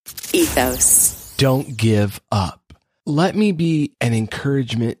ethos. Don't give up. Let me be an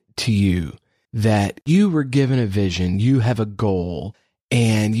encouragement to you that you were given a vision, you have a goal,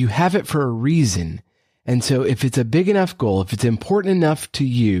 and you have it for a reason. And so if it's a big enough goal, if it's important enough to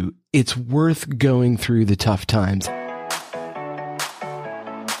you, it's worth going through the tough times.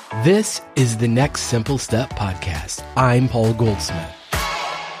 This is the Next Simple Step podcast. I'm Paul Goldsmith.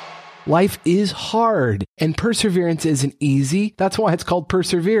 Life is hard and perseverance isn't easy. That's why it's called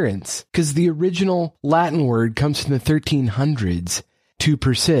perseverance, because the original Latin word comes from the 1300s, to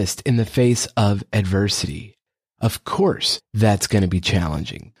persist in the face of adversity. Of course, that's going to be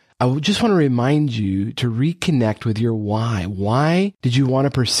challenging. I just want to remind you to reconnect with your why. Why did you want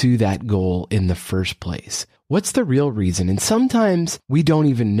to pursue that goal in the first place? What's the real reason? And sometimes we don't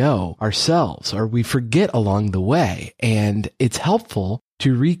even know ourselves, or we forget along the way. And it's helpful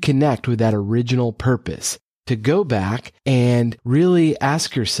to reconnect with that original purpose, to go back and really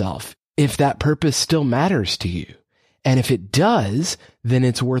ask yourself if that purpose still matters to you. And if it does, then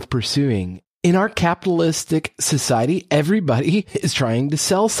it's worth pursuing. In our capitalistic society, everybody is trying to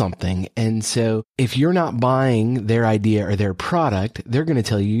sell something. And so if you're not buying their idea or their product, they're going to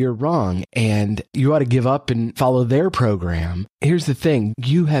tell you you're wrong and you ought to give up and follow their program. Here's the thing.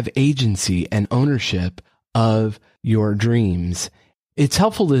 You have agency and ownership of your dreams. It's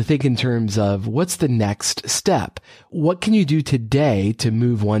helpful to think in terms of what's the next step? What can you do today to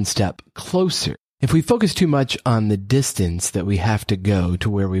move one step closer? If we focus too much on the distance that we have to go to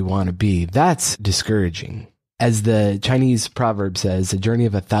where we want to be, that's discouraging. As the Chinese proverb says, a journey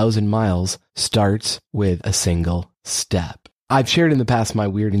of 1,000 miles starts with a single step. I've shared in the past my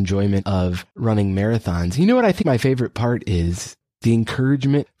weird enjoyment of running marathons. You know what I think my favorite part is? The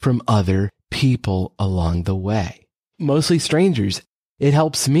encouragement from other people along the way. Mostly strangers. It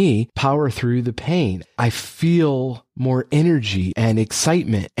helps me power through the pain. I feel more energy and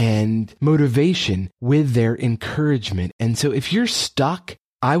excitement and motivation with their encouragement. And so if you're stuck,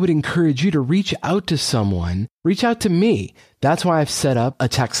 I would encourage you to reach out to someone. Reach out to me. That's why I've set up a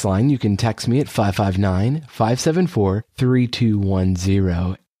text line. You can text me at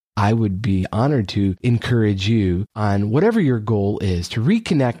 559-574-3210. I would be honored to encourage you on whatever your goal is, to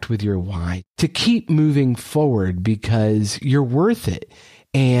reconnect with your why, to keep moving forward because you're worth it.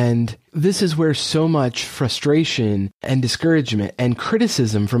 And this is where so much frustration and discouragement and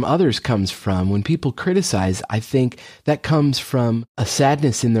criticism from others comes from. When people criticize, I think that comes from a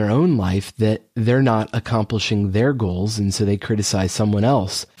sadness in their own life that they're not accomplishing their goals, and so they criticize someone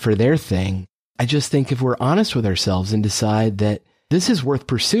else for their thing. I just think if we're honest with ourselves and decide that this is worth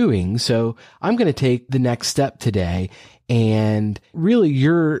pursuing, so I'm going to take the next step today. And really,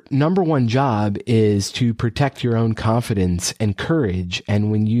 your number one job is to protect your own confidence and courage. And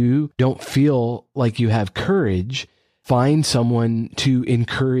when you don't feel like you have courage, find someone to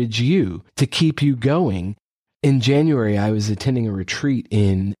encourage you, to keep you going. In January, I was attending a retreat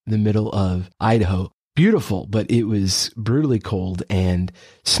in the middle of Idaho. Beautiful, but it was brutally cold and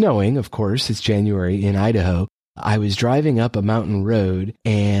snowing. Of course, it's January in Idaho. I was driving up a mountain road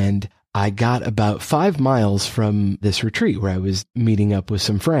and I got about 5 miles from this retreat where I was meeting up with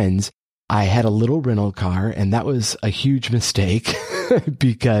some friends. I had a little rental car, and that was a huge mistake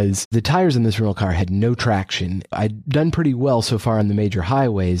because the tires in this rental car had no traction. I'd done pretty well so far on the major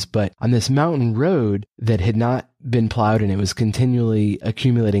highways, but on this mountain road that had not been plowed and it was continually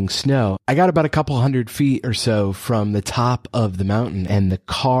accumulating snow, I got about a couple hundred feet or so from the top of the mountain, and the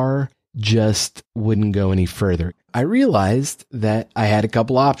car just wouldn't go any further. I realized that I had a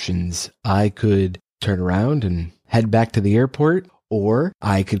couple options. I could turn around and head back to the airport, or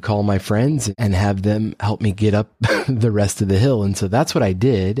I could call my friends and have them help me get up the rest of the hill. And so that's what I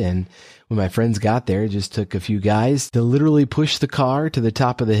did. And when my friends got there, it just took a few guys to literally push the car to the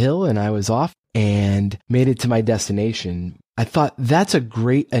top of the hill, and I was off and made it to my destination. I thought that's a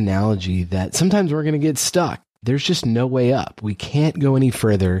great analogy that sometimes we're going to get stuck. There's just no way up. We can't go any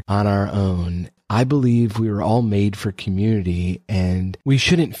further on our own. I believe we were all made for community, and we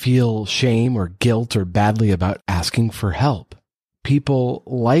shouldn't feel shame or guilt or badly about asking for help. People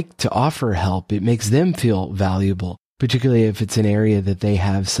like to offer help. It makes them feel valuable, particularly if it's an area that they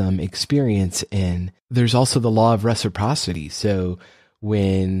have some experience in. There's also the law of reciprocity. So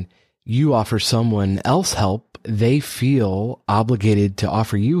when you offer someone else help, they feel obligated to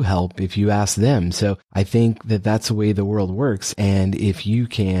offer you help if you ask them. So I think that that's the way the world works. And if you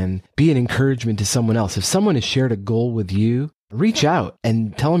can be an encouragement to someone else, if someone has shared a goal with you, reach out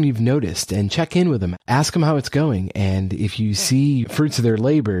and tell them you've noticed and check in with them. Ask them how it's going. And if you see fruits of their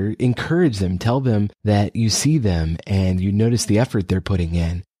labor, encourage them. Tell them that you see them and you notice the effort they're putting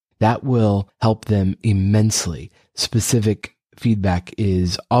in. That will help them immensely. Specific feedback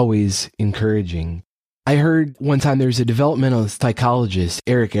is always encouraging. I heard one time there's a developmental psychologist,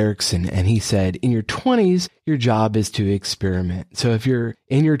 Erik Erikson, and he said, in your 20s, your job is to experiment. So if you're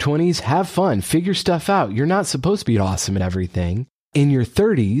in your 20s, have fun, figure stuff out. You're not supposed to be awesome at everything. In your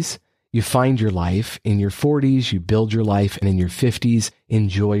 30s, you find your life. In your 40s, you build your life. And in your 50s,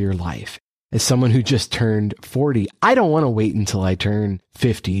 enjoy your life. As someone who just turned 40, I don't want to wait until I turn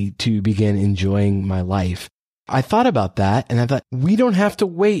 50 to begin enjoying my life. I thought about that and I thought, we don't have to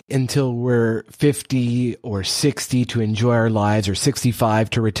wait until we're 50 or 60 to enjoy our lives or 65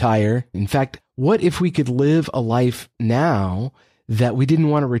 to retire. In fact, what if we could live a life now that we didn't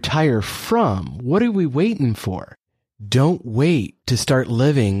want to retire from? What are we waiting for? Don't wait to start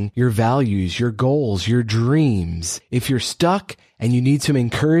living your values, your goals, your dreams. If you're stuck and you need some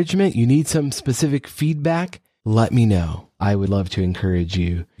encouragement, you need some specific feedback, let me know. I would love to encourage you.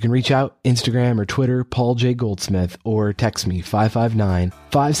 You can reach out Instagram or Twitter, Paul J. Goldsmith, or text me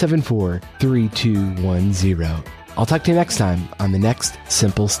 559-574-3210. I'll talk to you next time on the Next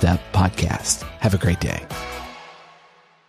Simple Step podcast. Have a great day.